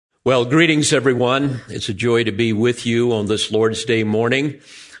Well, greetings, everyone. It's a joy to be with you on this Lord's Day morning.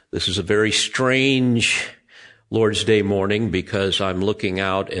 This is a very strange Lord's Day morning because I'm looking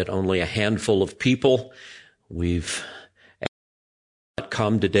out at only a handful of people. We've not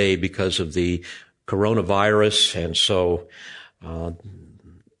come today because of the coronavirus, and so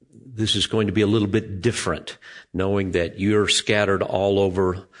this is going to be a little bit different, knowing that you're scattered all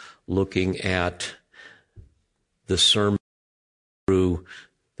over looking at the sermon through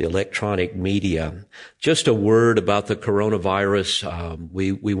the electronic media. Just a word about the coronavirus.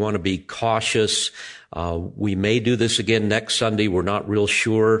 We want to be cautious. We may do this again next Sunday. We're not real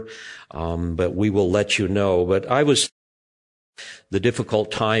sure, but we will let you know. But the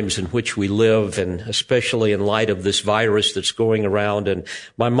difficult times in which we live, and especially in light of this virus that's going around. And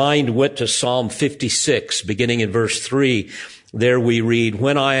my mind went to Psalm 56, beginning in verse 3. There we read,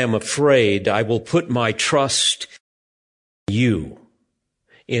 "When I am afraid, I will put my trust in you.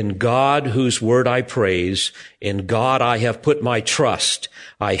 In God, whose word I praise, in God I have put my trust.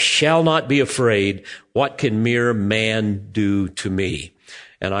 I shall not be afraid. What can mere man do to me?"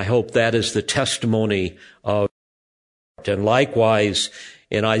 And I hope that is the testimony of. And likewise,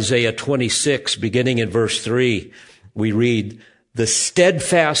 in Isaiah 26, beginning in verse 3, we read, "The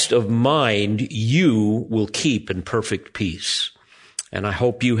steadfast of mind you will keep in perfect peace." And I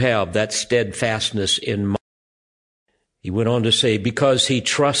hope you have that steadfastness in mind. He went on to say, "Because he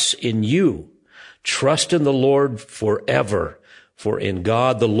trusts in you, trust in the Lord forever, for in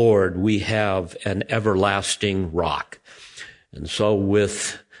God the Lord we have an everlasting rock." And so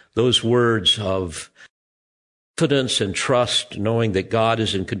with those words of confidence and trust, knowing that God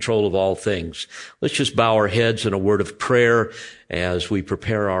is in control of all things, let's just bow our heads in a word of prayer as we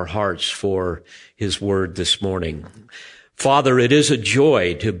prepare our hearts for his word this morning. Father, it is a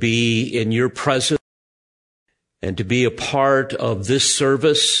joy to be in your presence and to be a part of this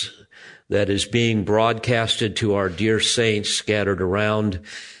service that is being broadcasted to our dear saints scattered around.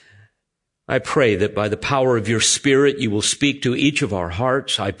 I pray that by the power of your Spirit, you will speak to each of our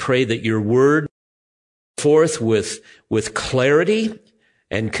hearts. I pray that your word forth with clarity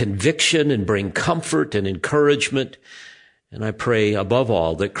and conviction and bring comfort and encouragement. And I pray above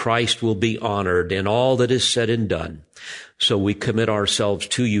all that Christ will be honored in all that is said and done. So we commit ourselves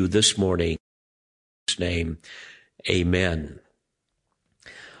to you this morning. In his name, amen.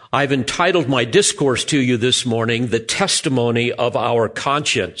 I've entitled my discourse to you this morning, "The Testimony of Our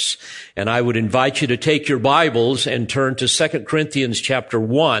Conscience." And I would invite you to take your Bibles and turn to 2 Corinthians chapter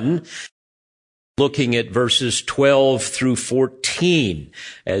 1, looking at verses 12 through 14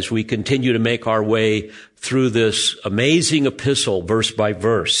 as we continue to make our way through this amazing epistle verse by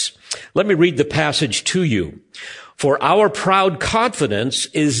verse. Let me read the passage to you. "For our proud confidence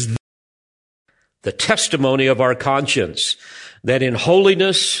is the testimony of our conscience, that in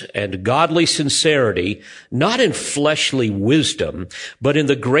holiness and godly sincerity, not in fleshly wisdom, but in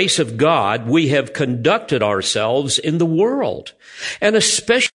the grace of God, we have conducted ourselves in the world, and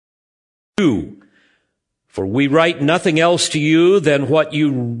especially you. For we write nothing else to you than what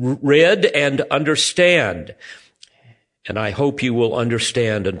you read and understand. And I hope you will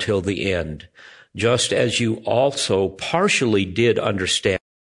understand until the end, just as you also partially did understand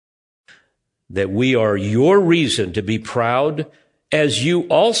that we are your reason to be proud, as you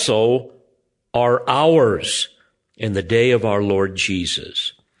also are ours in the day of our Lord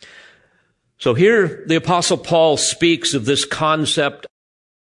Jesus." So here the Apostle Paul speaks of this concept of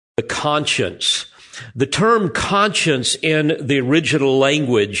the conscience. The term conscience in the original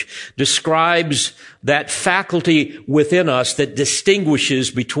language describes that faculty within us that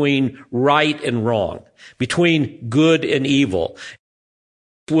distinguishes between right and wrong, between good and evil.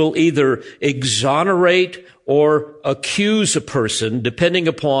 It will either exonerate or accuse a person depending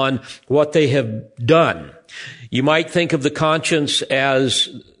upon what they have done. You might think of the conscience as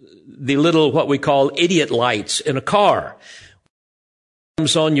the little, what we call idiot lights in a car.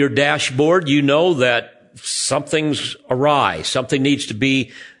 On your dashboard, you know that something's awry, something needs to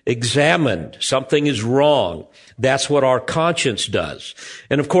be examined, something is wrong. That's what our conscience does.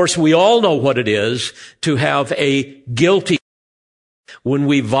 And of course, we all know what it is to have a guilty when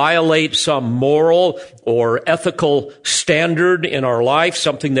we violate some moral or ethical standard in our life,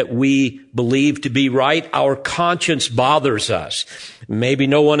 something that we believe to be right. Our conscience bothers us. Maybe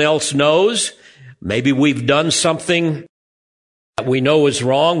no one else knows. Maybe we've done something we know is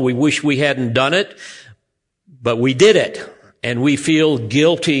wrong. We wish we hadn't done it, but we did it, and we feel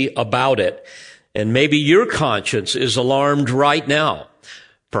guilty about it. And maybe your conscience is alarmed right now.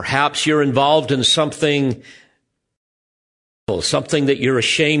 Perhaps you're involved in something that you're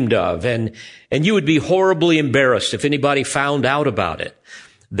ashamed of, and you would be horribly embarrassed if anybody found out about it.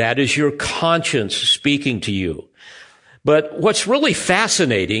 That is your conscience speaking to you. But what's really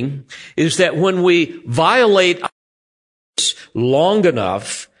fascinating is that when we violate our conscience long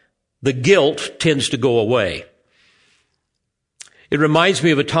enough, the guilt tends to go away. It reminds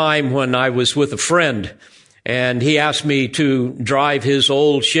me of a time when I was with a friend, and he asked me to drive his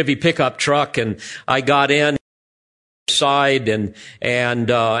old Chevy pickup truck, and I got in side and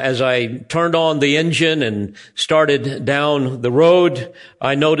as I turned on the engine and started down the road,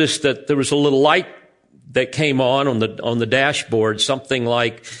 I noticed that there was a little light that came on the dashboard, something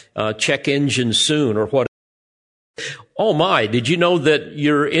like check engine soon or what. Oh my, did you know that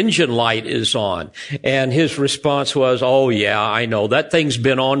your engine light is on? And his response was, oh yeah, I know. That thing's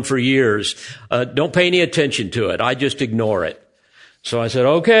been on for years. Don't pay any attention to it. I just ignore it. So I said,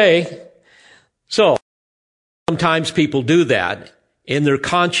 okay. So sometimes people do that in their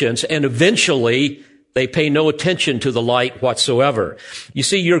conscience, and eventually they pay no attention to the light whatsoever. You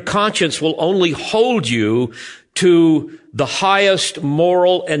see, your conscience will only hold you to the highest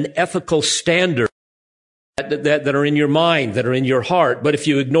moral and ethical standards that are in your mind, that are in your heart. But if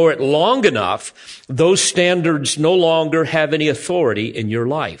you ignore it long enough, those standards no longer have any authority in your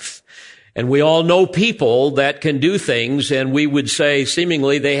life. And we all know people that can do things, and we would say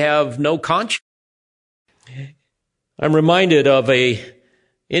seemingly they have no conscience. I'm reminded of a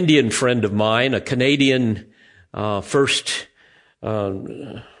Indian friend of mine, a Canadian First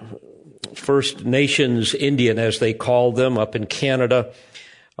Nations Indian, as they call them, up in Canada.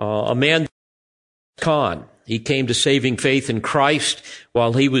 A man, Khan. He came to saving faith in Christ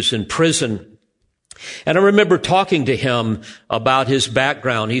while he was in prison. And I remember talking to him about his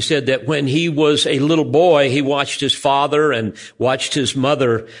background. He said that when he was a little boy, he watched his father and watched his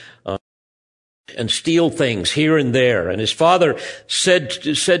mother and steal things here and there. And his father said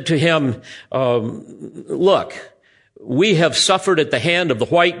to him, look, we have suffered at the hand of the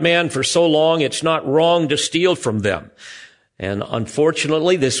white man for so long, it's not wrong to steal from them. And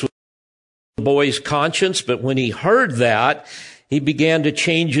unfortunately, this was the boy's conscience, but when he heard that, he began to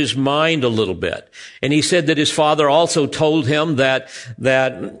change his mind a little bit. And he said that his father also told him that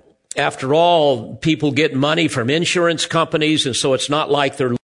after all, people get money from insurance companies, and so it's not like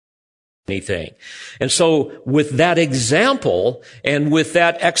they're anything. And so with that example and with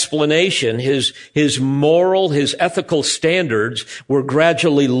that explanation, his moral, his ethical standards were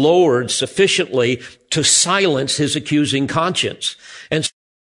gradually lowered sufficiently to silence his accusing conscience. And so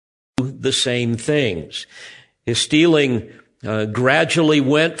the same things. His stealing gradually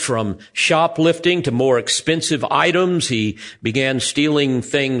went from shoplifting to more expensive items. He began stealing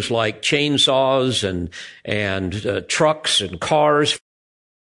things like chainsaws and trucks and cars,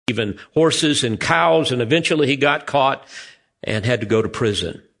 even horses and cows, and eventually he got caught and had to go to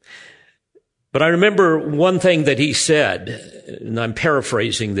prison. But I remember one thing that he said, and I'm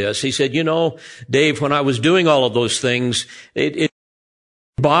paraphrasing this. He said, you know, Dave, when I was doing all of those things, it didn't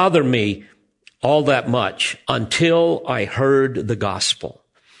bother me all that much until I heard the gospel.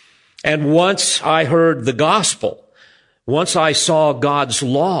 And once I heard the gospel, once I saw God's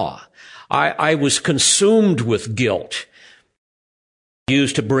law, I was consumed with guilt,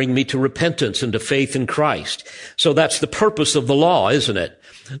 used to bring me to repentance and to faith in Christ. So that's the purpose of the law, isn't it?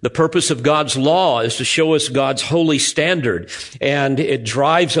 The purpose of God's law is to show us God's holy standard, and it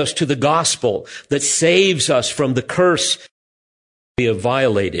drives us to the gospel that saves us from the curse we have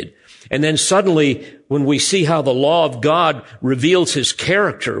violated. And then suddenly, when we see how the law of God reveals his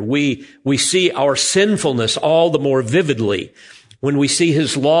character, we see our sinfulness all the more vividly. When we see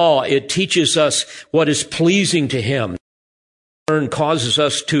his law, it teaches us what is pleasing to him. Causes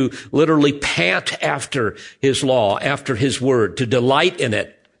us to literally pant after his law, after his word, to delight in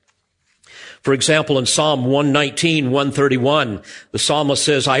it. For example, in Psalm 119, 131, the psalmist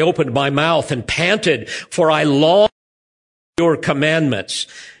says, I opened my mouth and panted, for I long for your commandments.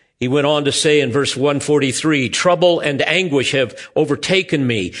 He went on to say in verse 143, trouble and anguish have overtaken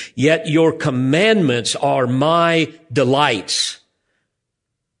me, yet your commandments are my delights.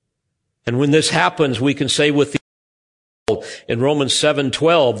 And when this happens, we can say with in Romans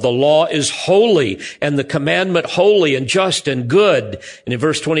 7:12, the law is holy and the commandment holy and just and good. And in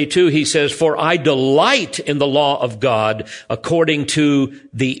verse 22, he says, for I delight in the law of God according to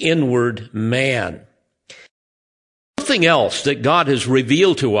the inward man. Something else that God has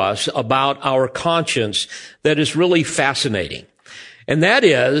revealed to us about our conscience that is really fascinating. And that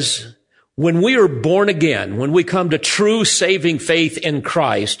is, when we are born again, when we come to true saving faith in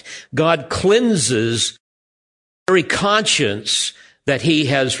Christ, God cleanses very conscience that he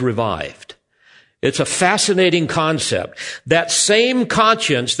has revived. It's a fascinating concept. That same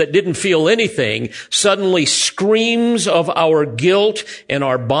conscience that didn't feel anything suddenly screams of our guilt and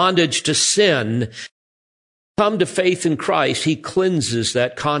our bondage to sin. Come to faith in Christ, he cleanses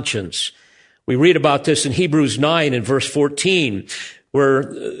that conscience. We read about this in Hebrews 9 and verse 14, where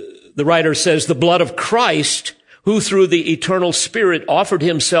the writer says, the blood of Christ, who through the eternal Spirit offered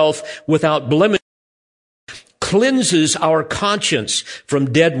himself without blemish, cleanses our conscience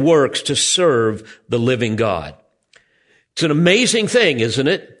from dead works to serve the living God. It's an amazing thing, isn't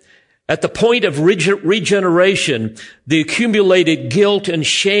it? At the point of regeneration, the accumulated guilt and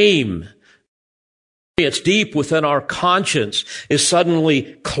shame, it's deep within our conscience, is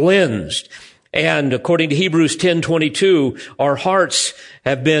suddenly cleansed. And according to Hebrews 10:22, our hearts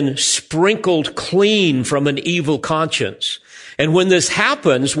have been sprinkled clean from an evil conscience. And when this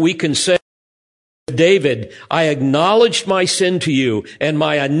happens, we can say, David, I acknowledged my sin to you, and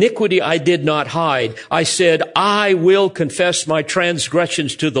my iniquity I did not hide. I said, I will confess my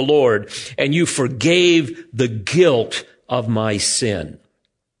transgressions to the Lord, and you forgave the guilt of my sin.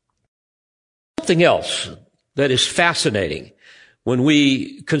 Something else that is fascinating when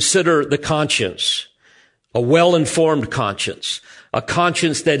we consider the conscience, a well-informed conscience, a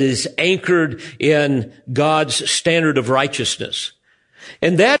conscience that is anchored in God's standard of righteousness.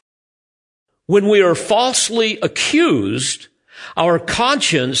 And that when we are falsely accused, our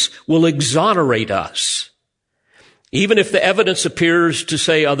conscience will exonerate us. Even if the evidence appears to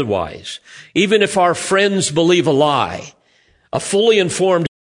say otherwise, even if our friends believe a lie, a fully informed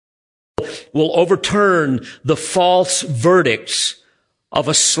will overturn the false verdicts of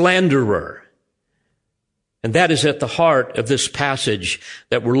a slanderer. And that is at the heart of this passage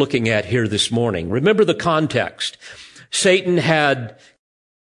that we're looking at here this morning. Remember the context. Satan had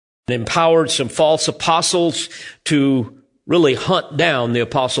empowered some false apostles to really hunt down the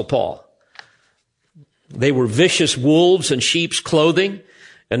Apostle Paul. They were vicious wolves in sheep's clothing.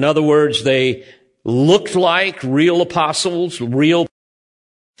 In other words, they looked like real apostles,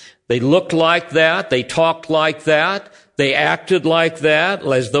 They looked like that. They talked like that. They acted like that,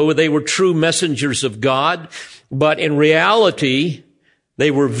 as though they were true messengers of God. But in reality,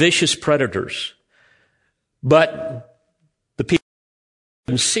 they were vicious predators. But the people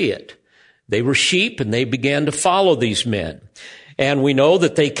didn't see it. They were sheep, and they began to follow these men. And we know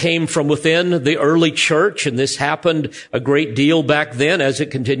that they came from within the early church, and this happened a great deal back then, as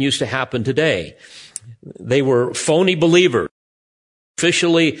it continues to happen today. They were phony believers.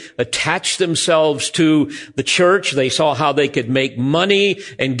 Officially attached themselves to the church. They saw how they could make money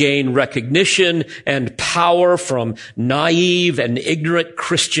and gain recognition and power from naive and ignorant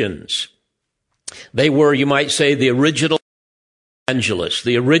Christians. They were, you might say, the original evangelists,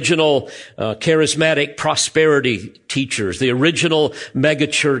 the original charismatic prosperity teachers, the original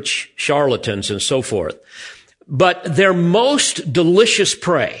megachurch charlatans, and so forth. But their most delicious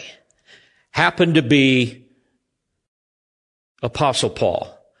prey happened to be Apostle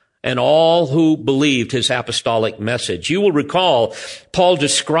Paul and all who believed his apostolic message. You will recall Paul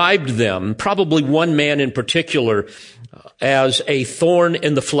described them, probably one man in particular, as a thorn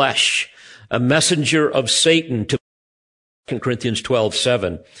in the flesh, a messenger of Satan, to 2 Corinthians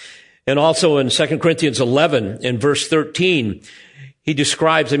 12:7. And also in 2 Corinthians 11, in verse 13, he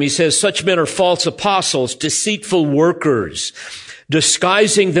describes them. He says, such men are false apostles, deceitful workers,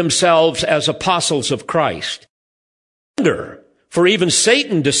 disguising themselves as apostles of Christ. For even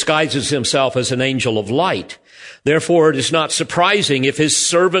Satan disguises himself as an angel of light. Therefore, it is not surprising if his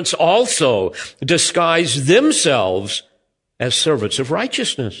servants also disguise themselves as servants of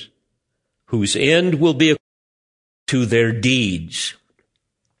righteousness, whose end will be according to their deeds.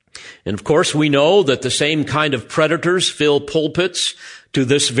 And of course, we know that the same kind of predators fill pulpits to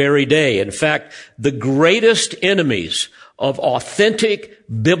this very day. In fact, the greatest enemies of authentic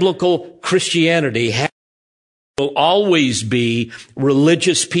biblical Christianity will always be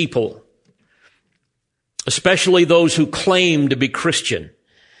religious people, especially those who claim to be Christian.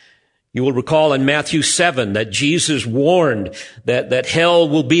 You will recall in Matthew 7 that Jesus warned that hell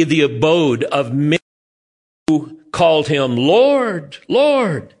will be the abode of men who called him Lord,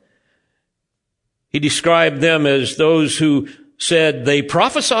 Lord. He described them as those who said they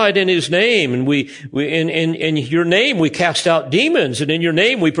prophesied in his name, and we in your name we cast out demons, and in your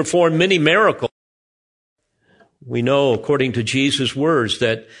name we perform many miracles. We know, according to Jesus' words,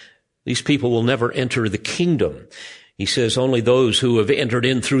 that these people will never enter the kingdom. He says only those who have entered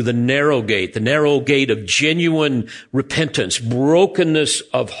in through the narrow gate of genuine repentance, brokenness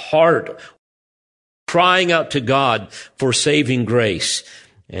of heart, crying out to God for saving grace.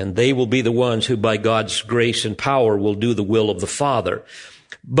 And they will be the ones who, by God's grace and power, will do the will of the Father.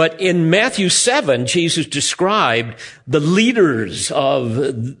 But in Matthew 7, Jesus described the leaders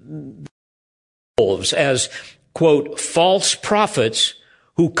of wolves as, quote, false prophets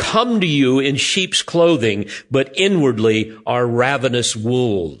who come to you in sheep's clothing, but inwardly are ravenous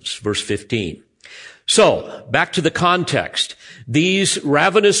wolves. Verse 15. So, back to the context. These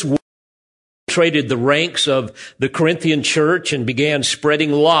ravenous wolves infiltrated the ranks of the Corinthian church and began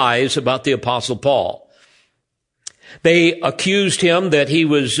spreading lies about the Apostle Paul. They accused him that he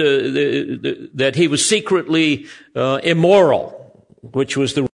was secretly immoral, which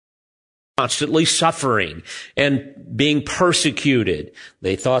was the constantly suffering and being persecuted.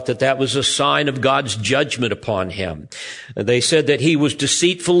 They thought that that was a sign of God's judgment upon him. They said that he was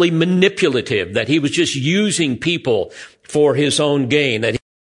deceitfully manipulative, that he was just using people for his own gain, that he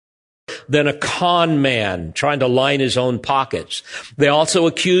than a con man trying to line his own pockets. They also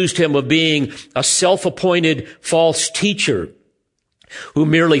accused him of being a self-appointed false teacher who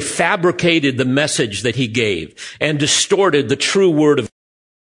merely fabricated the message that he gave and distorted the true word of God.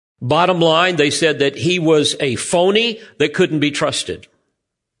 Bottom line, they said that he was a phony that couldn't be trusted.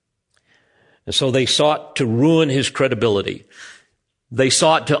 And so they sought to ruin his credibility. They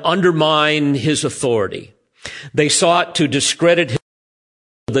sought to undermine his authority. They sought to discredit him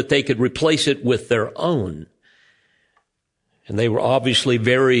so that they could replace it with their own. And they were obviously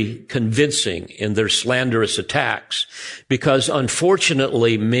very convincing in their slanderous attacks because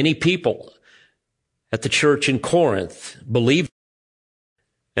unfortunately many people at the church in Corinth believed.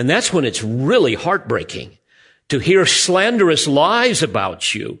 And that's when it's really heartbreaking. To hear slanderous lies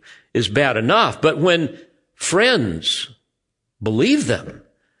about you is bad enough, but when friends believe them,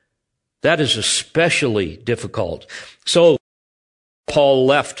 that is especially difficult. So Paul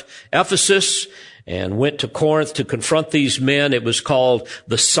left Ephesus and went to Corinth to confront these men. It was called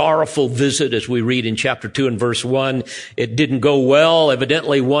the sorrowful visit, as we read in chapter 2 and verse 1. It didn't go well.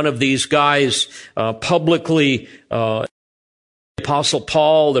 Evidently, one of these guys publicly Apostle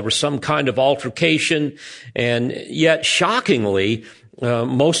Paul, there was some kind of altercation, and yet shockingly,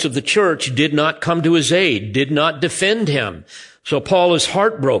 most of the church did not come to his aid, did not defend him. So Paul is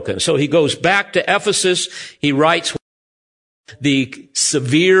heartbroken. So he goes back to Ephesus. He writes the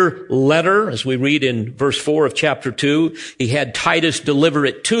severe letter, as we read in verse 4 of chapter 2. He had Titus deliver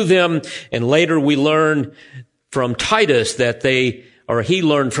it to them, and later we learn from Titus he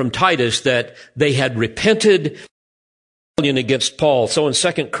learned from Titus that they had repented against Paul. So in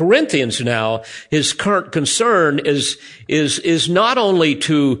 2 Corinthians now, his current concern is not only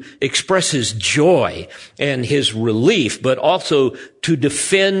to express his joy and his relief, but also to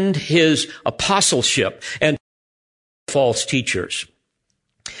defend his apostleship and false teachers.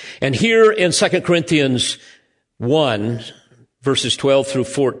 And here in 2 Corinthians 1, verses 12 through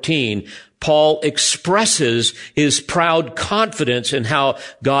 14, Paul expresses his proud confidence in how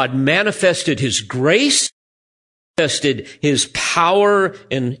God manifested his grace, manifested his power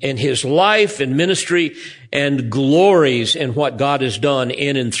in his life and ministry, and glories in what God has done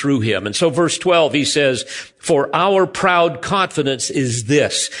in and through him. And so verse 12, he says, "For our proud confidence is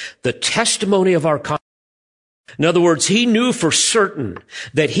this, the testimony of our confidence." In other words, he knew for certain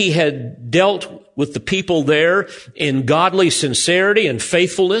that he had dealt with the people there in godly sincerity and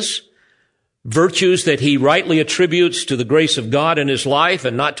faithfulness, virtues that he rightly attributes to the grace of God in his life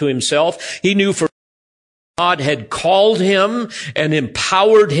and not to himself. He knew for God had called him and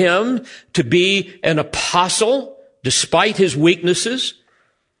empowered him to be an apostle despite his weaknesses.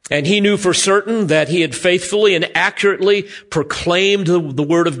 And he knew for certain that he had faithfully and accurately proclaimed the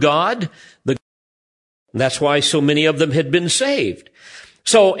word of God. That's why so many of them had been saved.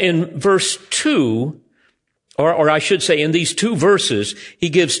 So in verse 2, or I should say in these two verses, he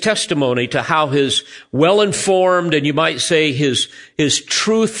gives testimony to how his well-informed, and you might say his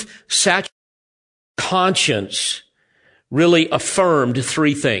truth-saturated conscience really affirmed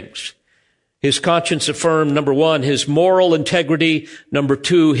three things. His conscience affirmed, number one, his moral integrity, number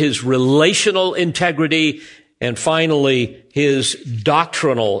two, his relational integrity, and finally, his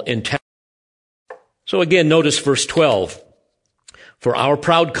doctrinal integrity. So again, notice verse 12. "For our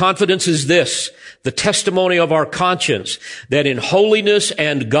proud confidence is this, the testimony of our conscience, that in holiness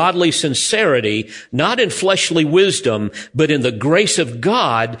and godly sincerity, not in fleshly wisdom, but in the grace of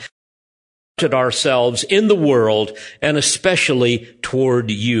God, ourselves in the world, and especially toward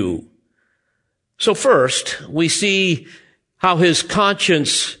you." So first, we see how his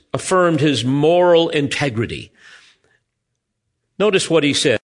conscience affirmed his moral integrity. Notice what he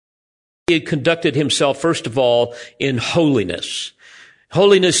said. He had conducted himself, first of all, in holiness.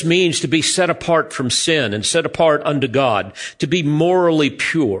 Holiness means to be set apart from sin and set apart unto God, to be morally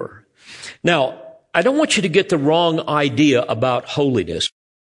pure. Now, I don't want you to get the wrong idea about holiness.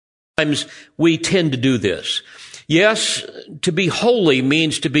 Sometimes we tend to do this. Yes, to be holy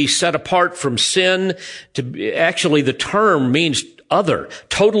means to be set apart from sin. Actually, the term means other,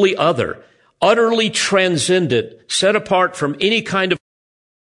 totally other, utterly transcendent, set apart from any kind of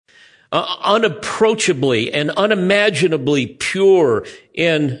unapproachably and unimaginably pure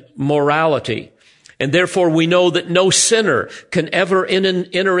in morality. And therefore we know that no sinner can ever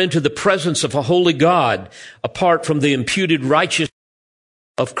enter into the presence of a holy God apart from the imputed righteousness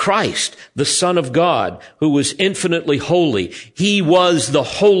of Christ, the Son of God, who was infinitely holy. He was the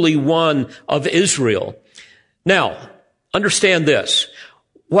Holy One of Israel. Now, understand this.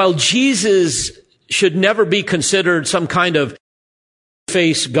 While Jesus should never be considered some kind of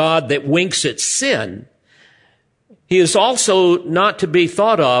face God that winks at sin, he is also not to be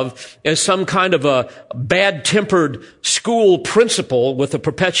thought of as some kind of a bad-tempered school principal with a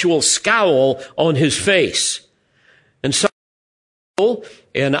perpetual scowl on his face. And some people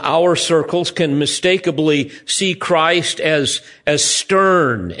in our circles can mistakenly see Christ as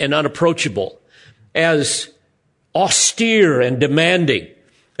stern and unapproachable, as austere and demanding,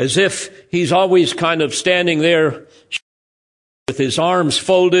 as if he's always kind of standing there with his arms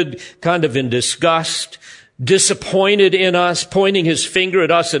folded, kind of in disgust, disappointed in us, pointing his finger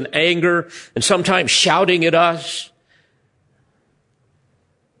at us in anger, and sometimes shouting at us.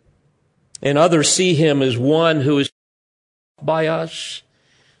 And others see him as one who is by us,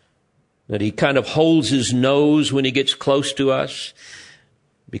 that he kind of holds his nose when he gets close to us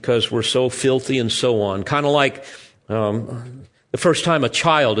because we're so filthy and so on. Kind of like the first time a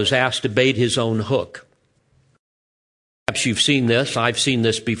child is asked to bait his own hook. Perhaps you've seen this. I've seen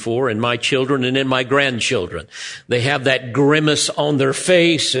this before in my children and in my grandchildren. They have that grimace on their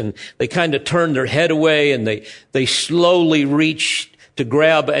face and they kind of turn their head away and they slowly reach to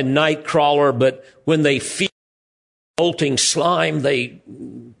grab a night crawler, but when they feel molting slime, they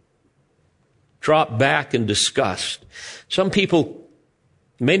drop back in disgust. Some people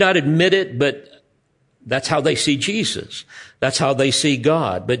may not admit it, but that's how they see Jesus. That's how they see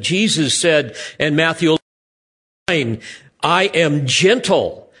God. But Jesus said in Matthew 9, I am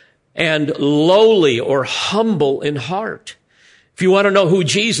gentle and lowly or humble in heart. If you want to know who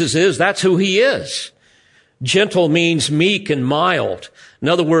Jesus is, that's who he is. Gentle means meek and mild. In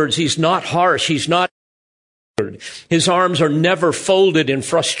other words, he's not harsh. He's not. His arms are never folded in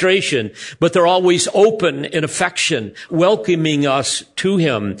frustration, but they're always open in affection, welcoming us to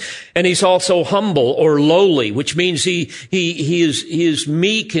him. And he's also humble or lowly, which means he is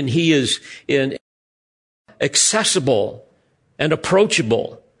meek and he is accessible and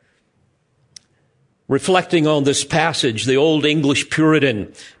approachable. Reflecting on this passage, the old English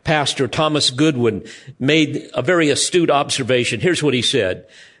Puritan pastor Thomas Goodwin made a very astute observation. Here's what he said.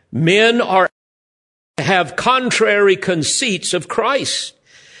 Men have contrary conceits of Christ,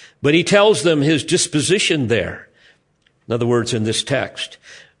 but he tells them his disposition there. In other words, in this text,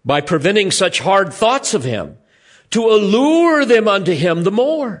 by preventing such hard thoughts of him, to allure them unto him the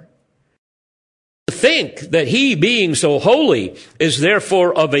more. To think that he, being so holy, is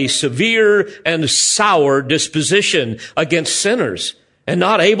therefore of a severe and sour disposition against sinners, and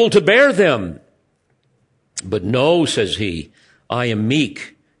not able to bear them. But no, says he, I am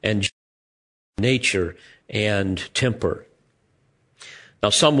meek and nature and temper.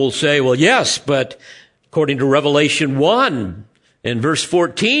 Now some will say, well, yes, but according to Revelation 1, in verse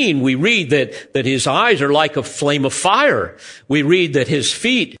 14, we read that his eyes are like a flame of fire. We read that his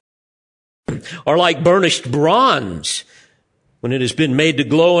feet are like burnished bronze when it has been made to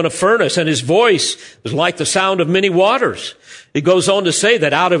glow in a furnace, and his voice is like the sound of many waters. He goes on to say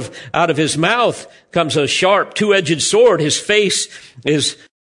that out of his mouth comes a sharp two-edged sword. His face is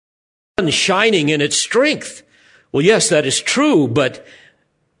shining in its strength. Well, yes, that is true, but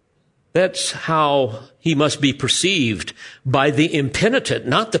that's how he must be perceived by the impenitent,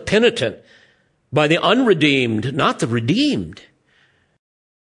 not the penitent, by the unredeemed, not the redeemed.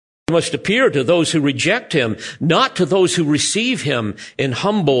 He must appear to those who reject him, not to those who receive him in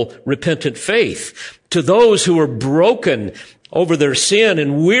humble, repentant faith, to those who are broken over their sin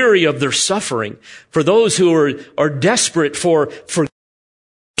and weary of their suffering, for those who are desperate for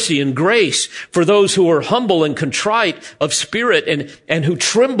mercy and grace, for those who are humble and contrite of spirit and who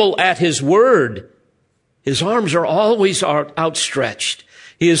tremble at his word. His arms are always outstretched.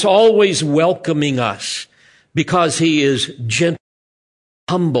 He is always welcoming us because he is gentle,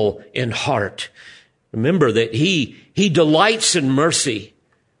 humble in heart. Remember that he delights in mercy.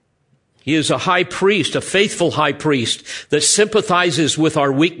 He is a high priest, a faithful high priest that sympathizes with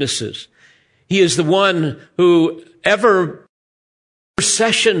our weaknesses. He is the one who ever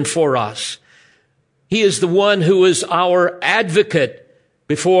intercession for us. He is the one who is our advocate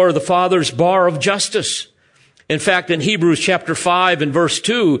before the Father's bar of justice. In fact, in Hebrews chapter 5 and verse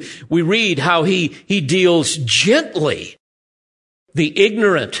 2, we read how he deals gently the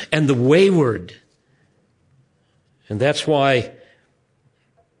ignorant and the wayward. And that's why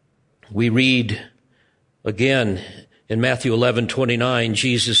we read again in Matthew 11:29,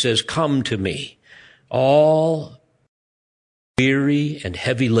 Jesus says, "Come to me, all weary and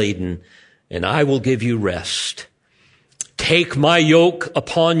heavy laden, and I will give you rest. Take my yoke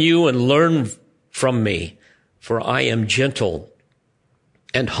upon you and learn from me, for I am gentle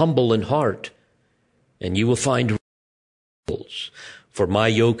and humble in heart, and you will find rest, for my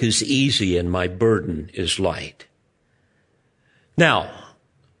yoke is easy and my burden is light." Now,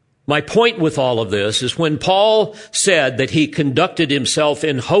 my point with all of this is when Paul said that he conducted himself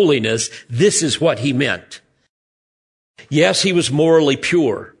in holiness, this is what he meant. Yes, he was morally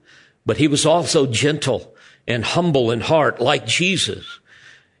pure, but he was also gentle and humble in heart like Jesus.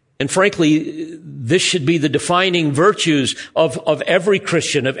 And frankly, this should be the defining virtues of every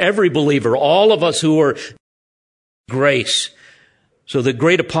Christian, of every believer, all of us who are grace. So the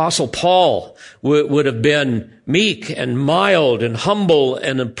great apostle Paul would have been meek and mild and humble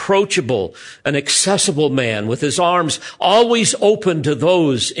and approachable, an accessible man with his arms always open to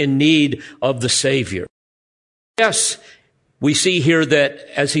those in need of the Savior. Yes, we see here that,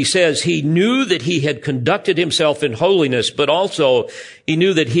 as he says, he knew that he had conducted himself in holiness, but also he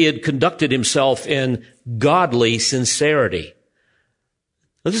knew that he had conducted himself in godly sincerity.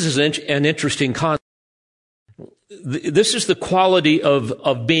 This is an interesting concept. This is the quality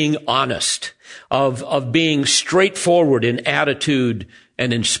of being honest, of being straightforward in attitude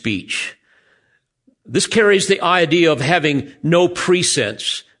and in speech. This carries the idea of having no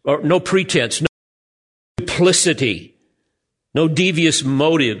pretense, no duplicity, no devious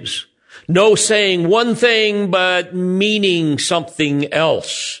motives, no saying one thing but meaning something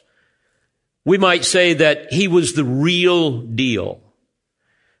else. We might say that he was the real deal.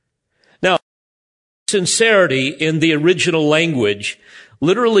 Sincerity in the original language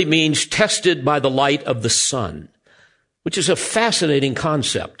literally means tested by the light of the sun, which is a fascinating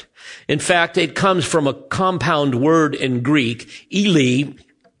concept. In fact, it comes from a compound word in Greek, ele,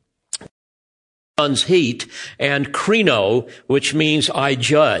 sun's heat, and krino, which means I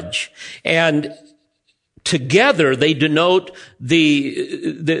judge. And together they denote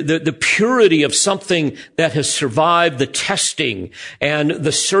the purity of something that has survived the testing and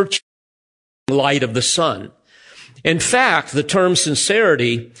the searching light of the sun. In fact, the term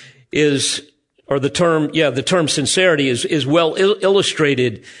sincerity is well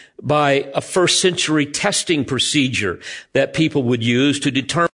illustrated by a first century testing procedure that people would use to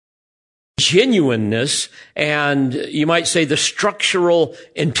determine genuineness and, you might say, the structural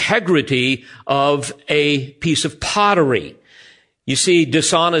integrity of a piece of pottery. You see,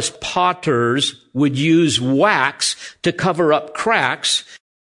 dishonest potters would use wax to cover up cracks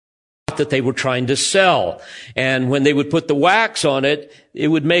that they were trying to sell. And when they would put the wax on it, it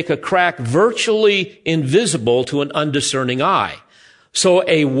would make a crack virtually invisible to an undiscerning eye. So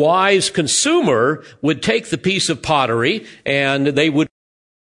a wise consumer would take the piece of pottery and they would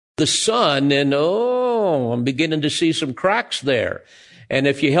the sun and, I'm beginning to see some cracks there. And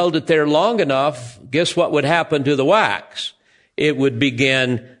if you held it there long enough, guess what would happen to the wax? It would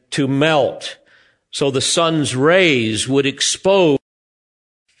begin to melt. So the sun's rays would expose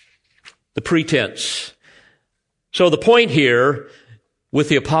the pretense. So the point here with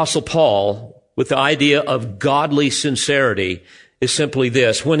the Apostle Paul, with the idea of godly sincerity, is simply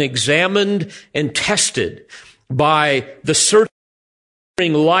this. When examined and tested by the searching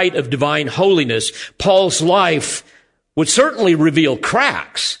light of divine holiness, Paul's life would certainly reveal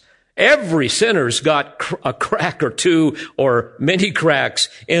cracks. Every sinner's got a crack or two or many cracks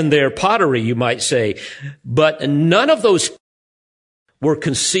in their pottery, you might say. But none of those were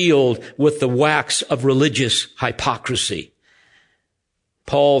concealed with the wax of religious hypocrisy.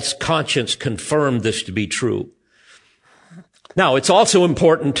 Paul's conscience confirmed this to be true. Now, it's also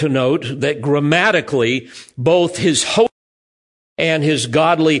important to note that grammatically, both his holiness and his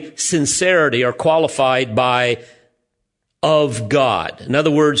godly sincerity are qualified by of God. In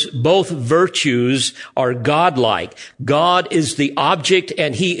other words, both virtues are godlike. God is the object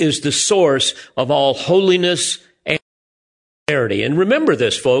and he is the source of all holiness and sincerity. And remember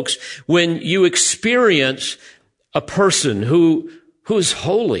this, folks, when you experience a person who is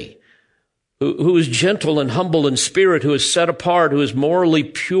holy, who is gentle and humble in spirit, who is set apart, who is morally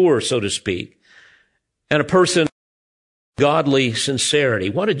pure, so to speak, and a person of godly sincerity,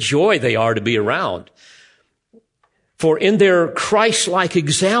 what a joy they are to be around. For in their Christ-like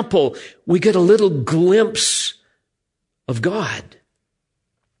example, we get a little glimpse of God.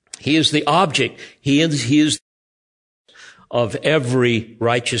 He is the object. He is of every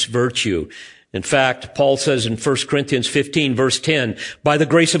righteous virtue. In fact, Paul says in 1 Corinthians 15, verse 10, by the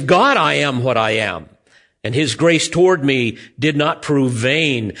grace of God I am what I am. And his grace toward me did not prove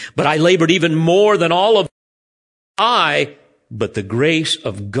vain, but I labored even more than all of but the grace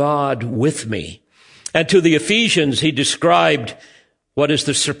of God with me. And to the Ephesians, he described what is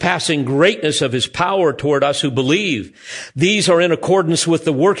the surpassing greatness of his power toward us who believe. These are in accordance with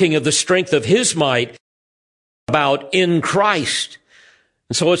the working of the strength of his might about in Christ.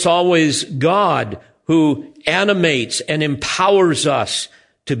 And so it's always God who animates and empowers us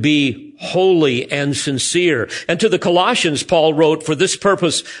to be holy and sincere. And to the Colossians, Paul wrote, for this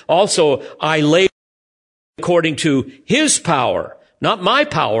purpose also I labor according to his power, not my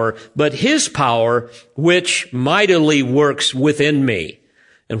power, but his power, which mightily works within me.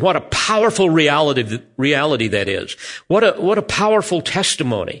 And what a powerful reality that is. What a powerful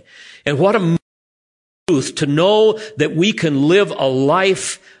testimony. And what a truth to know that we can live a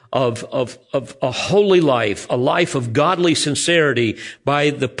life of a holy life, a life of godly sincerity by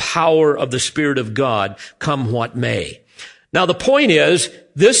the power of the Spirit of God, come what may. Now the point is,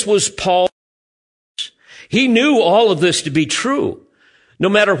 this was Paul. He knew all of this to be true. No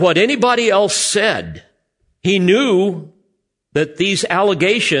matter what anybody else said, he knew that these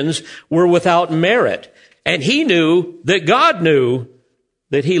allegations were without merit. And he knew that God knew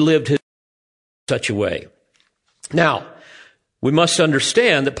that he lived his life in such a way. Now, we must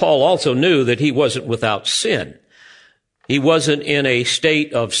understand that Paul also knew that he wasn't without sin. He wasn't in a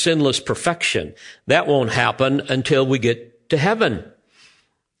state of sinless perfection. That won't happen until we get to heaven.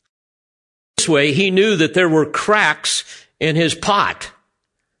 This way, he knew that there were cracks in his pot.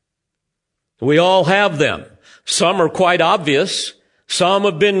 We all have them. Some are quite obvious. Some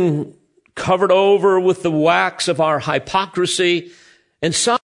have been covered over with the wax of our hypocrisy, and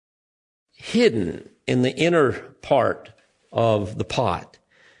some hidden in the inner part of the pot.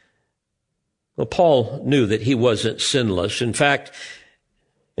 Well, Paul knew that he wasn't sinless. In fact,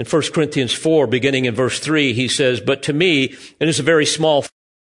 in 1 Corinthians 4, beginning in verse 3, he says, but to me, it is a very small thing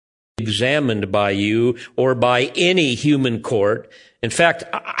examined by you or by any human court. In fact,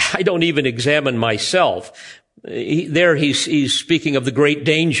 I don't even examine myself. He's speaking of the great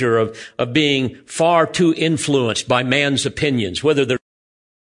danger of being far too influenced by man's opinions, whether they're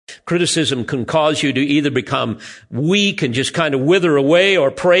criticism can cause you to either become weak and just kind of wither away,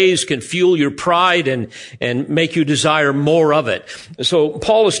 or praise can fuel your pride and make you desire more of it. So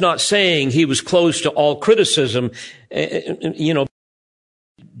Paul is not saying he was closed to all criticism,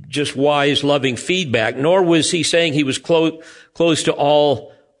 just wise, loving feedback, nor was he saying he was close to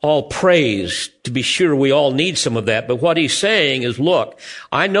all praise. To be sure, we all need some of that. But what he's saying is, look,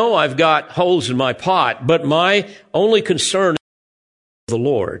 I know I've got holes in my pot, but my only concern is the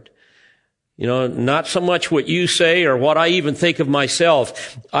Lord. Not so much what you say or what I even think of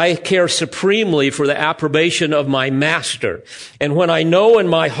myself. I care supremely for the approbation of my master. And when I know in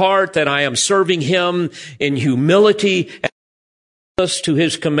my heart that I am serving him in humility to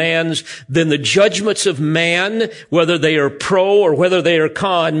his commands, then the judgments of man, whether they are pro or whether they are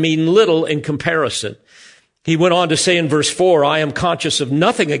con, mean little in comparison. He went on to say in verse 4, I am conscious of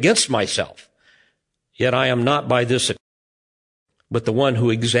nothing against myself, yet I am not by this, but the one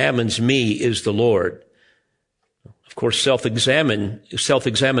who examines me is the Lord. Of course,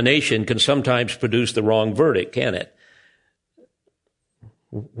 self-examination can sometimes produce the wrong verdict, can it?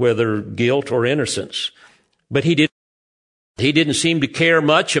 Whether guilt or innocence. But he didn't seem to care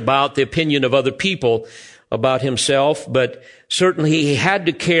much about the opinion of other people about himself, but certainly he had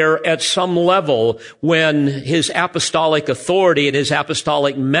to care at some level when his apostolic authority and his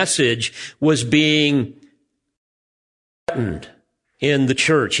apostolic message was being threatened in the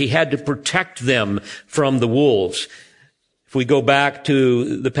church. He had to protect them from the wolves. If we go back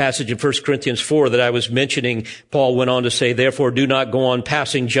to the passage in 1 Corinthians 4 that I was mentioning, Paul went on to say, therefore do not go on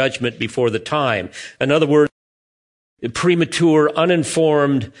passing judgment before the time. In other words, premature,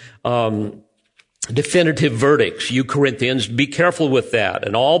 uninformed, definitive verdicts. You Corinthians, be careful with that.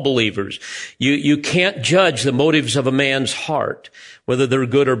 And all believers, you can't judge the motives of a man's heart, whether they're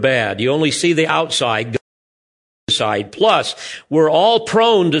good or bad. You only see the outside. Plus, we're all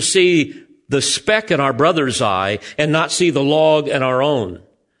prone to see the speck in our brother's eye and not see the log in our own.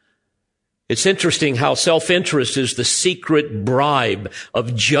 It's interesting how self-interest is the secret bribe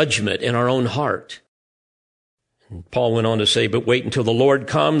of judgment in our own heart. Paul went on to say, but wait until the Lord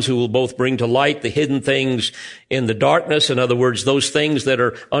comes, who will both bring to light the hidden things in the darkness. In other words, those things that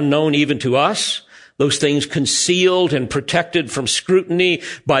are unknown even to us, those things concealed and protected from scrutiny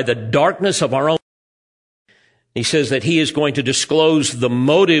by the darkness of our own. He says that he is going to disclose the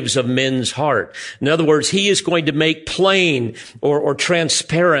motives of men's heart. In other words, he is going to make plain or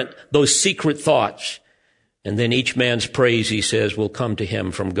transparent those secret thoughts. And then each man's praise, he says, will come to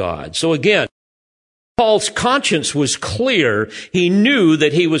him from God. So again, Paul's conscience was clear. He knew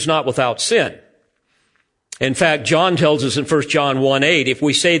that he was not without sin. In fact, John tells us in 1 John 1:8, if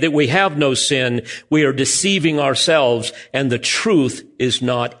we say that we have no sin, we are deceiving ourselves and the truth is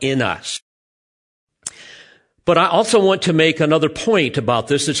not in us. But I also want to make another point about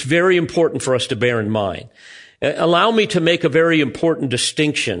this that's very important for us to bear in mind. Allow me to make a very important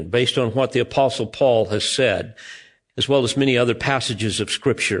distinction based on what the Apostle Paul has said, as well as many other passages of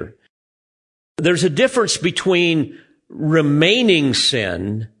Scripture. There's a difference between remaining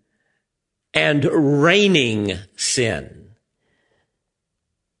sin and reigning sin.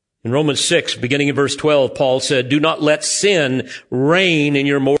 In Romans 6, beginning in verse 12, Paul said, do not let sin reign in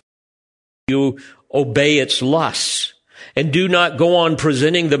your mortal body. You obey its lusts, and do not go on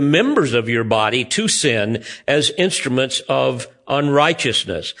presenting the members of your body to sin as instruments of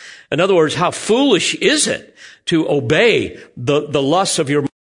unrighteousness. In other words, how foolish is it to obey the lusts of your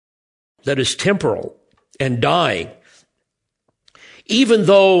body that is temporal and dying? Even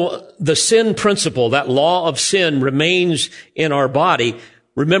though the sin principle, that law of sin, remains in our body,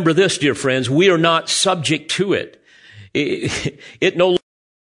 remember this, dear friends, we are not subject to it. It no longer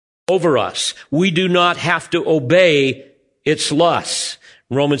over us. We do not have to obey its lusts.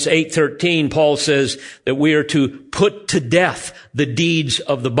 In Romans 8:13, Paul says that we are to put to death the deeds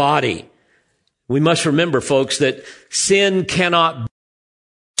of the body. We must remember, folks, that sin cannot be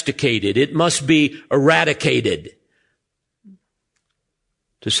domesticated. It must be eradicated.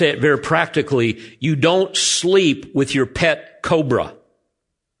 To say it very practically, you don't sleep with your pet cobra.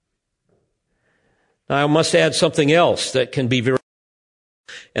 Now, I must add something else that can be very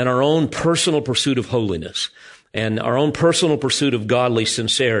and our own personal pursuit of holiness and our own personal pursuit of godly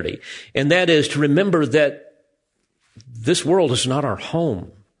sincerity. And that is to remember that this world is not our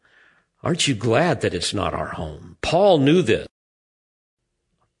home. Aren't you glad that it's not our home? Paul knew this.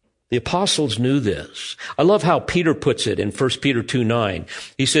 The apostles knew this. I love how Peter puts it in 1 Peter 2:9.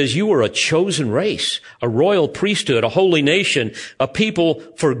 He says, you are a chosen race, a royal priesthood, a holy nation, a people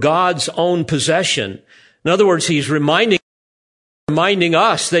for God's own possession. In other words, he's reminding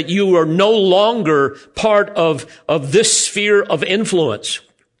us that you are no longer part of this sphere of influence.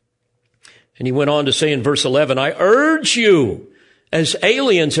 And he went on to say in verse 11, I urge you as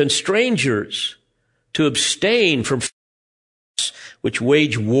aliens and strangers to abstain from which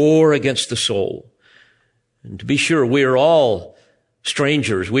wage war against the soul. And to be sure, we are all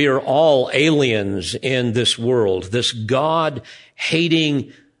strangers. We are all aliens in this world, this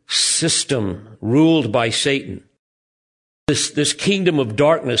God-hating system ruled by Satan. This kingdom of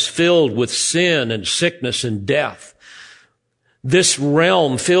darkness filled with sin and sickness and death. This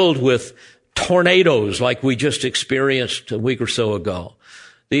realm filled with tornadoes like we just experienced a week or so ago.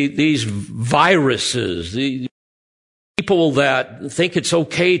 These viruses, the people that think it's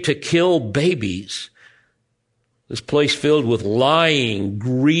okay to kill babies. This place filled with lying,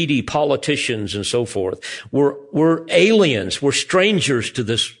 greedy politicians and so forth. We're aliens. We're strangers to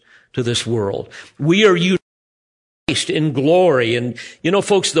this world. We are united in glory. And you know,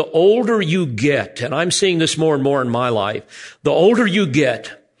 folks, the older you get, and I'm seeing this more and more in my life, the older you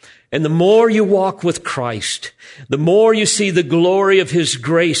get and the more you walk with Christ, the more you see the glory of His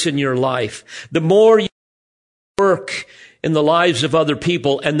grace in your life, the more you work in the lives of other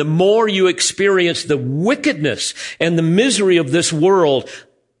people, and the more you experience the wickedness and the misery of this world,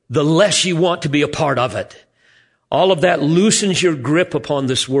 the less you want to be a part of it. All of that loosens your grip upon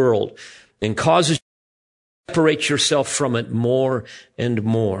this world and causes separate yourself from it more and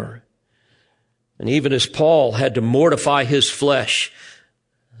more. And even as Paul had to mortify his flesh,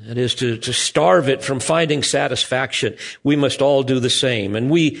 that is to starve it from finding satisfaction, we must all do the same.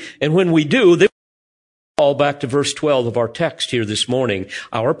 And when we do, then all back to verse 12 of our text here this morning.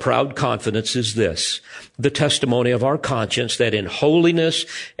 Our proud confidence is this, the testimony of our conscience that in holiness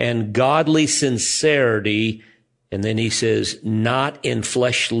and godly sincerity, and then he says, not in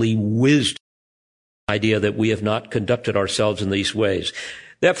fleshly wisdom, idea that we have not conducted ourselves in these ways.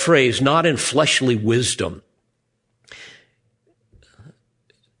 That phrase, not in fleshly wisdom.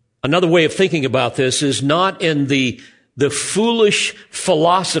 Another way of thinking about this is not in the foolish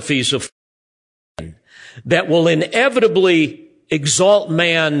philosophies of man that will inevitably exalt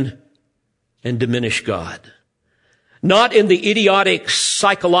man and diminish God. Not in the idiotic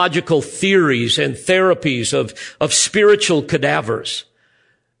psychological theories and therapies of spiritual cadavers.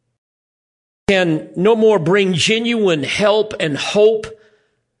 Can no more bring genuine help and hope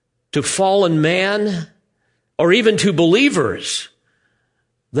to fallen man or even to believers,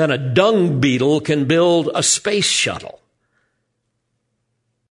 than a dung beetle can build a space shuttle.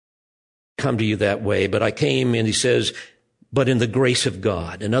 Come to you that way, but I came, and he says, but in the grace of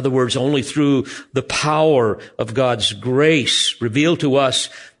God. In other words, only through the power of God's grace revealed to us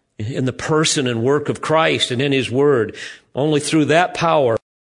in the person and work of Christ and in his word. Only through that power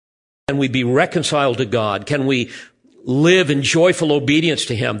can we be reconciled to God. Can we live in joyful obedience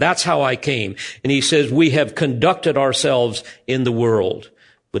to him? That's how I came. And he says, we have conducted ourselves in the world.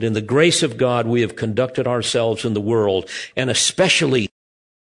 But in the grace of God, we have conducted ourselves in the world, and especially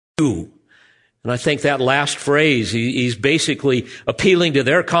you. And I think that last phrase, he's basically appealing to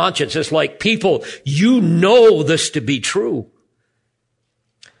their conscience. It's like, people, you know this to be true.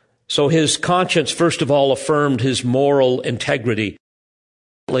 So his conscience, first of all, affirmed his moral integrity.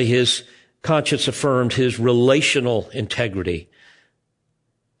 His conscience affirmed his relational integrity.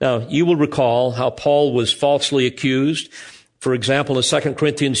 Now, you will recall how Paul was falsely accused. For example, in 2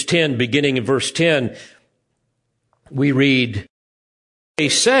 Corinthians 10, beginning in verse 10, we read, they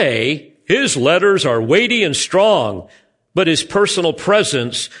say, his letters are weighty and strong, but his personal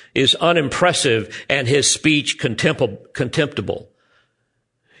presence is unimpressive and his speech contemptible.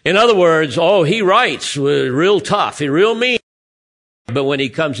 In other words, he writes real tough, he's real mean, but when he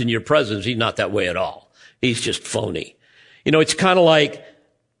comes in your presence, he's not that way at all. He's just phony. It's kind of like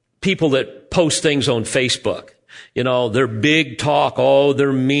people that post things on Facebook. They're big talk,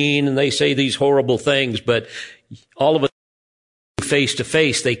 they're mean, and they say these horrible things, but all of a face to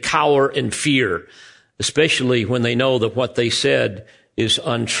face, they cower in fear, especially when they know that what they said is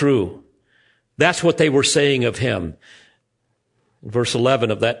untrue. That's what they were saying of him. In verse 11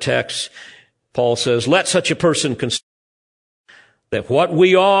 of that text, Paul says, let such a person consider that what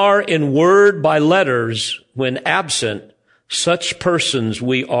we are in word by letters when absent, such persons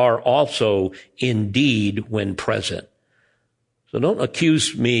we are also indeed when present. So don't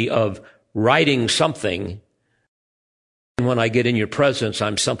accuse me of writing something, and when I get in your presence,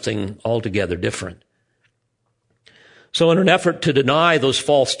 I'm something altogether different. So in an effort to deny those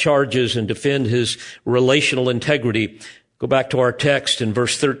false charges and defend his relational integrity, go back to our text in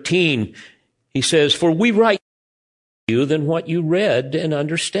verse 13. He says, for we write to you than what you read and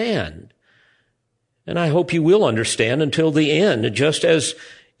understand. And I hope you will understand until the end, just as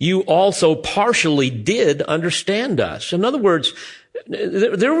you also partially did understand us. In other words,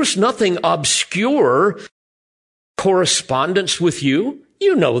 there was nothing obscure correspondence with you.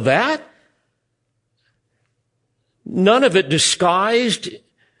 You know that. None of it disguised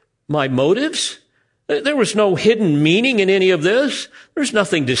my motives. There was no hidden meaning in any of this. There's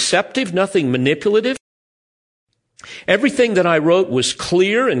nothing deceptive, nothing manipulative. Everything that I wrote was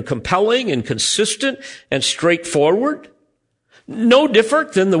clear and compelling and consistent and straightforward. No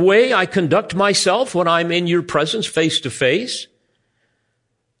different than the way I conduct myself when I'm in your presence face to face.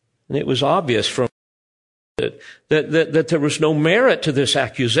 And it was obvious from that there was no merit to this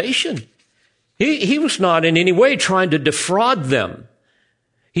accusation. He was not in any way trying to defraud them.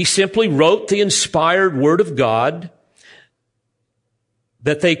 He simply wrote the inspired word of God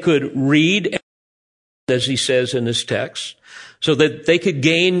that they could read, as he says in this text, so that they could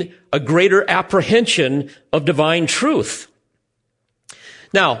gain a greater apprehension of divine truth.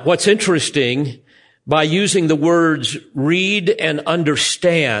 Now, what's interesting, by using the words read and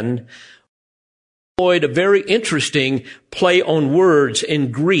understand, employed a very interesting play on words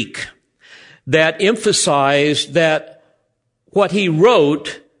in Greek that emphasized that what he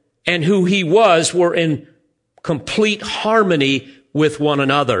wrote and who he was were in complete harmony with one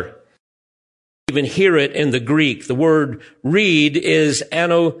another. You even hear it in the Greek. The word read is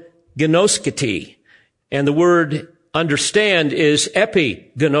anogenoskete, and the word understand is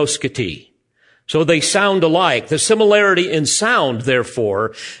epigenoskete. So they sound alike. The similarity in sound,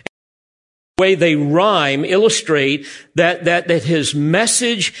 therefore, the way they rhyme illustrate that his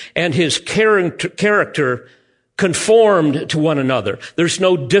message and his character conformed to one another. There's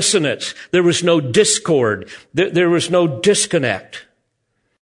no dissonance. There was no discord. There was no disconnect.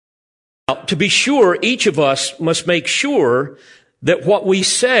 Now, to be sure, each of us must make sure that what we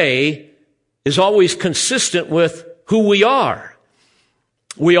say is always consistent with who we are.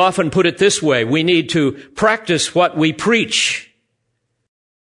 We often put it this way: we need to practice what we preach.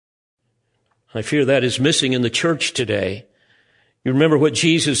 I fear that is missing in the church today. You remember what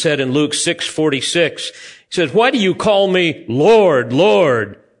Jesus said in Luke 6:46. He says, "Why do you call me Lord,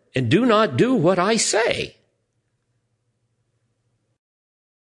 Lord, and do not do what I say?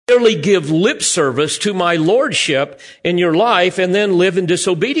 Merely give lip service to my lordship in your life and then live in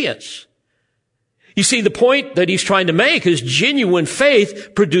disobedience." You see, the point that he's trying to make is genuine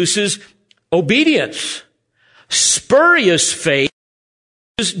faith produces obedience. Spurious faith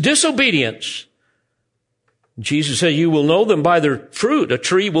is disobedience. Jesus said, you will know them by their fruit. A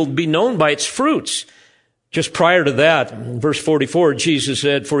tree will be known by its fruits. Just prior to that, in verse 44, Jesus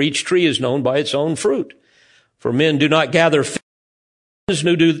said, for each tree is known by its own fruit. For men do not gather figs,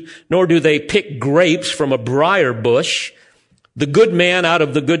 nor do they pick grapes from a briar bush. The good man out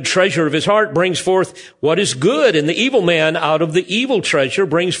of the good treasure of his heart brings forth what is good, and the evil man out of the evil treasure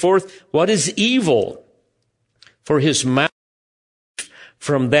brings forth what is evil. For his mouth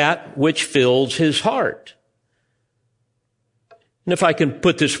from that which fills his heart. And if I can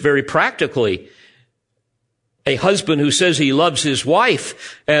put this very practically, a husband who says he loves his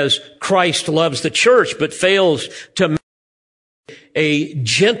wife as Christ loves the church, but fails to make a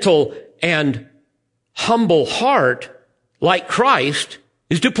gentle and humble heart like Christ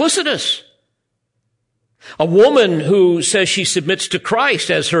is duplicitous. A woman who says she submits to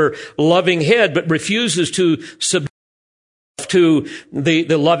Christ as her loving head, but refuses to submit to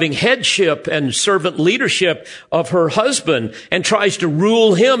the loving headship and servant leadership of her husband and tries to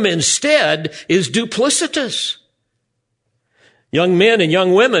rule him instead is duplicitous. Young men and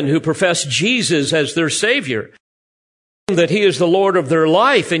young women who profess Jesus as their Savior, that He is the Lord of their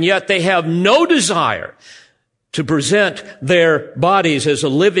life, and yet they have no desire to present their bodies as a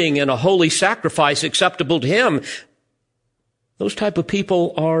living and a holy sacrifice acceptable to Him. Those type of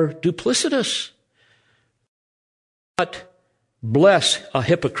people are duplicitous. But bless a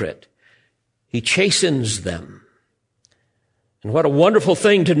hypocrite. He chastens them. And what a wonderful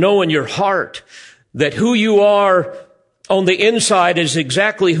thing to know in your heart that who you are on the inside is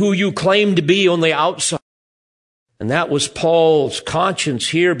exactly who you claim to be on the outside. And that was Paul's conscience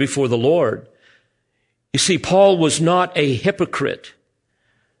here before the Lord. You see, Paul was not a hypocrite.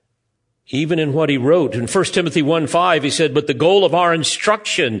 Even in what he wrote in 1 Timothy 1:5, he said, but the goal of our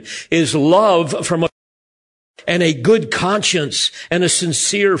instruction is love from and a good conscience and a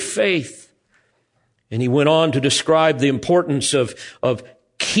sincere faith. And he went on to describe the importance of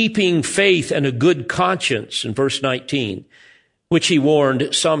keeping faith and a good conscience in verse 19, which he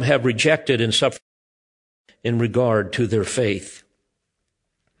warned some have rejected and suffered in regard to their faith.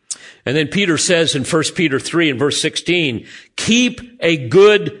 And then Peter says in 1 Peter 3 and verse 16, keep a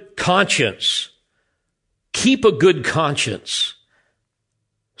good conscience. Keep a good conscience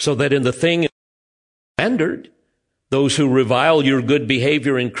so that in the thing standard, those who revile your good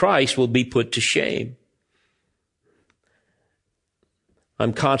behavior in Christ will be put to shame.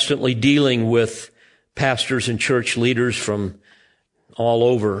 I'm constantly dealing with pastors and church leaders from all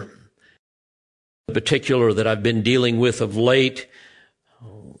over. In particular that I've been dealing with of late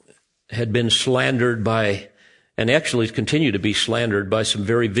had been slandered by, and actually continue to be slandered by some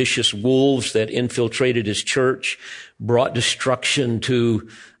very vicious wolves that infiltrated his church, brought destruction to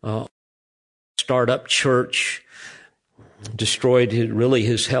startup church, destroyed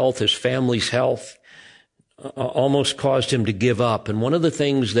his health, his family's health, almost caused him to give up. And one of the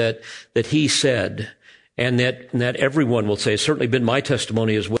things that he said, and that everyone will say, it's certainly been my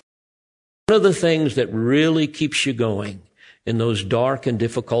testimony as well, one of the things that really keeps you going in those dark and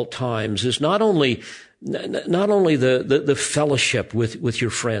difficult times is not only the fellowship with your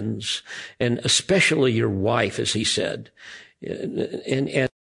friends, and especially your wife, as he said, and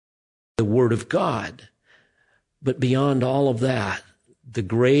the Word of God. But beyond all of that, the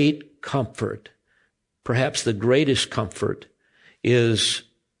great comfort, perhaps the greatest comfort, is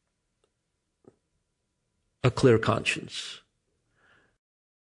a clear conscience.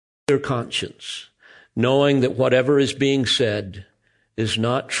 Clear conscience, knowing that whatever is being said is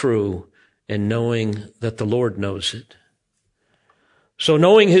not true, and knowing that the Lord knows it. So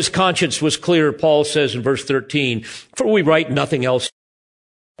knowing his conscience was clear, Paul says in verse 13, for we write nothing else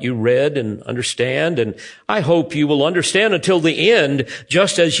you read and understand, and I hope you will understand until the end,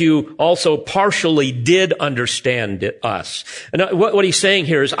 just as you also partially did understand us. And what he's saying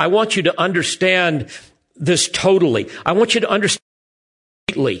here is, I want you to understand this totally. I want you to understand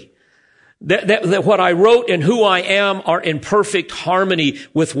completely. That what I wrote and who I am are in perfect harmony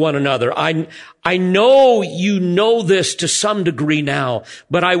with one another. I know you know this to some degree now,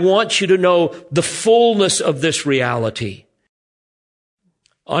 but I want you to know the fullness of this reality.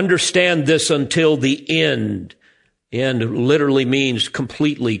 Understand this until the end. End literally means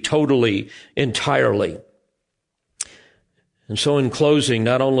completely, totally, entirely. And so in closing,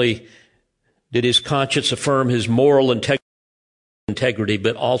 not only did his conscience affirm his moral integrity,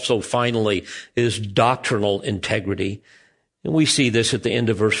 but also finally his doctrinal integrity. And we see this at the end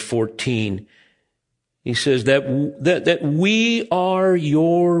of verse 14. He says that we are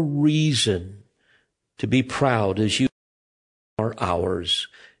your reason to be proud as you are ours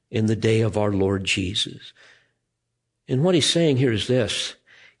in the day of our Lord Jesus. And what he's saying here is this.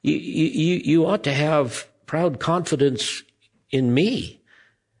 You ought to have proud confidence in me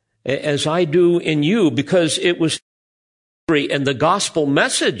as I do in you, because it was and the gospel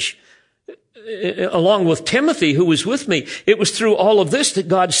message, along with Timothy, who was with me, it was through all of this that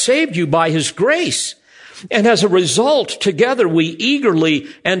God saved you by his grace. And as a result, together we eagerly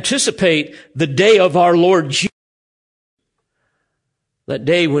anticipate the day of our Lord Jesus, that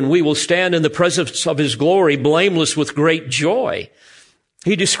day when we will stand in the presence of his glory, blameless with great joy.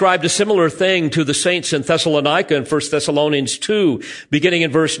 He described a similar thing to the saints in Thessalonica in 1 Thessalonians 2, beginning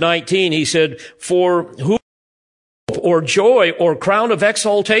in verse 19. He said, "For who or joy or crown of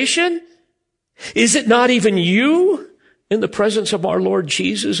exaltation? Is it not even you in the presence of our Lord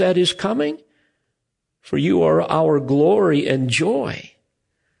Jesus at his coming? For you are our glory and joy."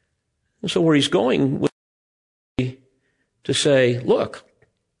 And so where he's going with to say, look,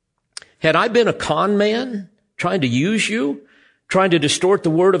 had I been a con man trying to use you, trying to distort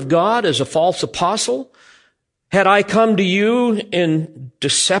the word of God as a false apostle, had I come to you in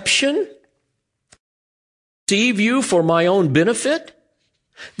deception, deceive you for my own benefit,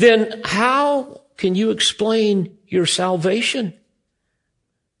 then how can you explain your salvation?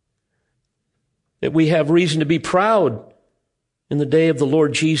 That we have reason to be proud in the day of the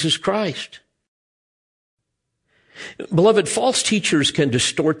Lord Jesus Christ. Beloved, false teachers can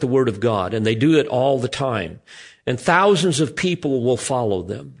distort the word of God, and they do it all the time. And thousands of people will follow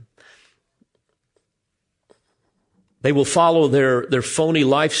them. They will follow their phony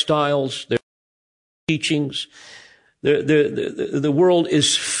lifestyles, their teachings. The world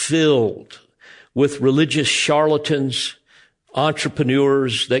is filled with religious charlatans,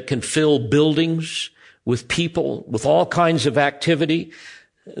 entrepreneurs that can fill buildings with people, with all kinds of activity.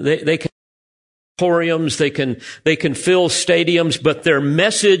 They can auditoriums, they can fill stadiums, but their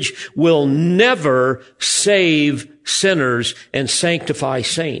message will never save sinners and sanctify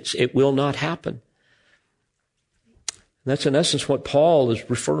saints. It will not happen. That's in essence what Paul is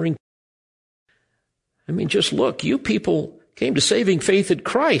referring to. I mean, just look, you people came to saving faith in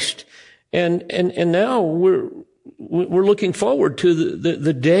Christ, and now we're looking forward to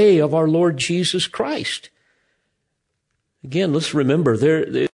the day of our Lord Jesus Christ. Again, let's remember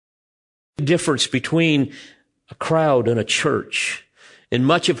there's a difference between a crowd and a church. And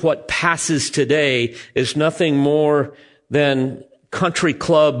much of what passes today is nothing more than country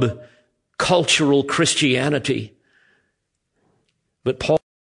club cultural Christianity. But Paul,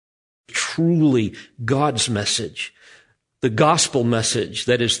 truly God's message, the gospel message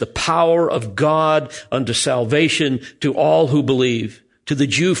that is the power of God unto salvation to all who believe, to the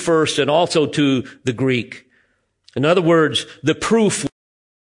Jew first and also to the Greek. In other words, the proof.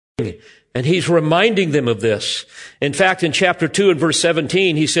 And he's reminding them of this. In fact, in chapter 2 and verse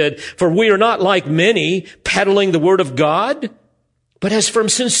 17, he said, "For we are not like many peddling the word of God, but as from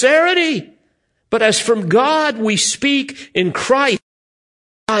sincerity, but as from God we speak in Christ,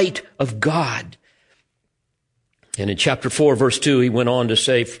 the light of God." And in chapter 4, verse 2, he went on to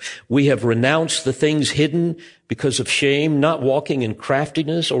say, "We have renounced the things hidden because of shame, not walking in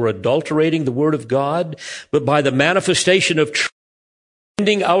craftiness or adulterating the word of God, but by the manifestation of truth,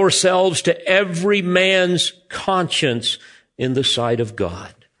 commending ourselves to every man's conscience in the sight of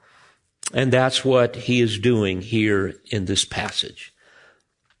God." And that's what he is doing here in this passage.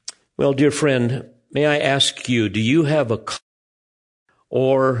 Well, dear friend, may I ask you, do you have a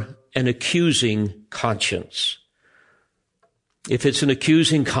or an accusing conscience? If it's an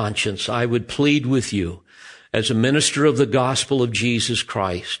accusing conscience, I would plead with you as a minister of the gospel of Jesus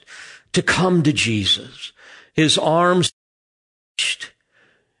Christ to come to Jesus. His arms reached.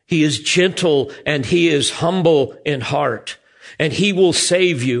 He is gentle and he is humble in heart, and he will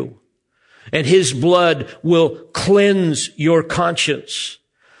save you, and his blood will cleanse your conscience.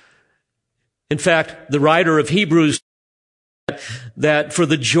 In fact, the writer of Hebrews said that for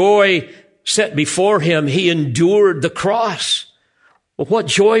the joy set before him, he endured the cross. Well, what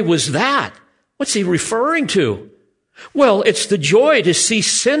joy was that? What's he referring to? Well, it's the joy to see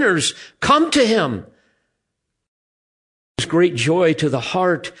sinners come to him. Great joy to the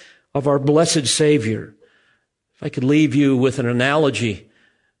heart of our blessed Savior. If I could leave you with an analogy,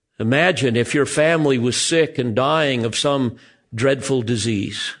 imagine if your family was sick and dying of some dreadful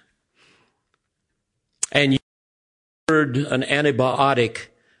disease, and you heard an antibiotic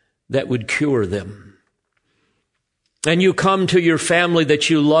that would cure them. And you come to your family that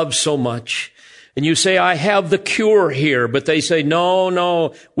you love so much, and you say, "I have the cure here," but they say,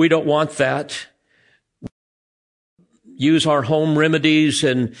 no, we don't want that. Use our home remedies,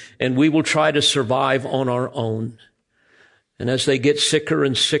 and we will try to survive on our own. And as they get sicker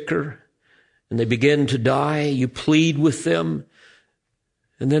and sicker, and they begin to die. You plead with them.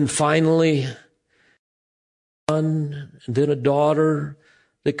 And then finally, a son, and then a daughter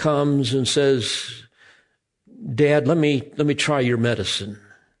that comes and says, Dad, let me try your medicine.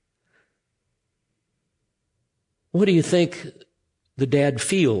 What do you think the dad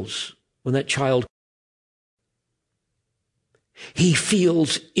feels when that child? He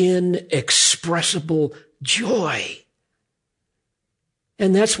feels inexpressible joy.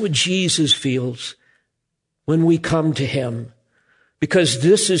 And that's what Jesus feels when we come to him, because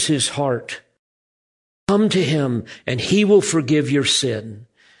this is his heart. Come to him and he will forgive your sin.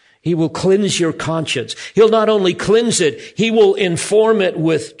 He will cleanse your conscience. He'll not only cleanse it, he will inform it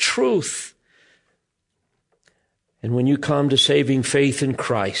with truth. And when you come to saving faith in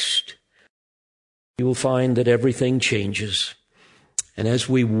Christ, you will find that everything changes. And as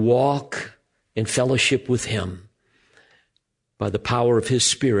we walk in fellowship with him, by the power of his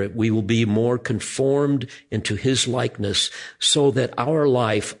Spirit, we will be more conformed into his likeness, so that our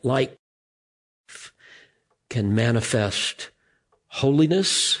life, like, can manifest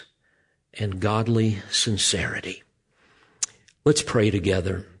holiness and godly sincerity. Let's pray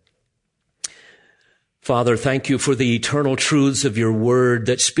together. Father, thank you for the eternal truths of your word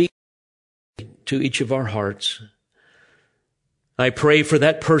that speak to each of our hearts. I pray for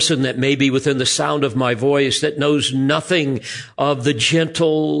that person that may be within the sound of my voice that knows nothing of the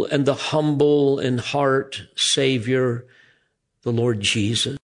gentle and the humble in heart Savior, the Lord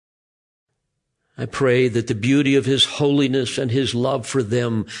Jesus. I pray that the beauty of his holiness and his love for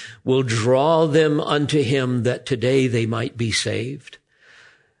them will draw them unto him, that today they might be saved.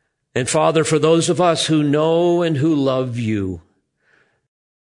 And Father, for those of us who know and who love you,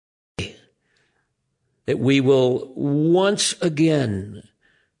 that we will once again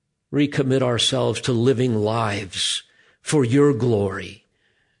recommit ourselves to living lives for your glory,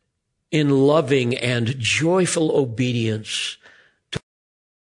 in loving and joyful obedience to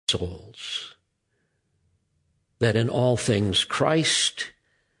souls, that in all things Christ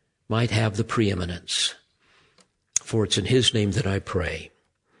might have the preeminence. For it's in his name that I pray.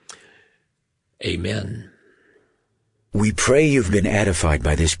 Amen. We pray you've been edified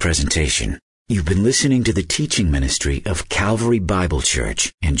by this presentation. You've been listening to the teaching ministry of Calvary Bible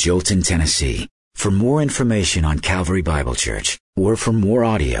Church in Jolton, Tennessee. For more information on Calvary Bible Church, or for more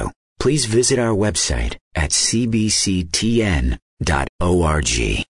audio, please visit our website at cbctn.org.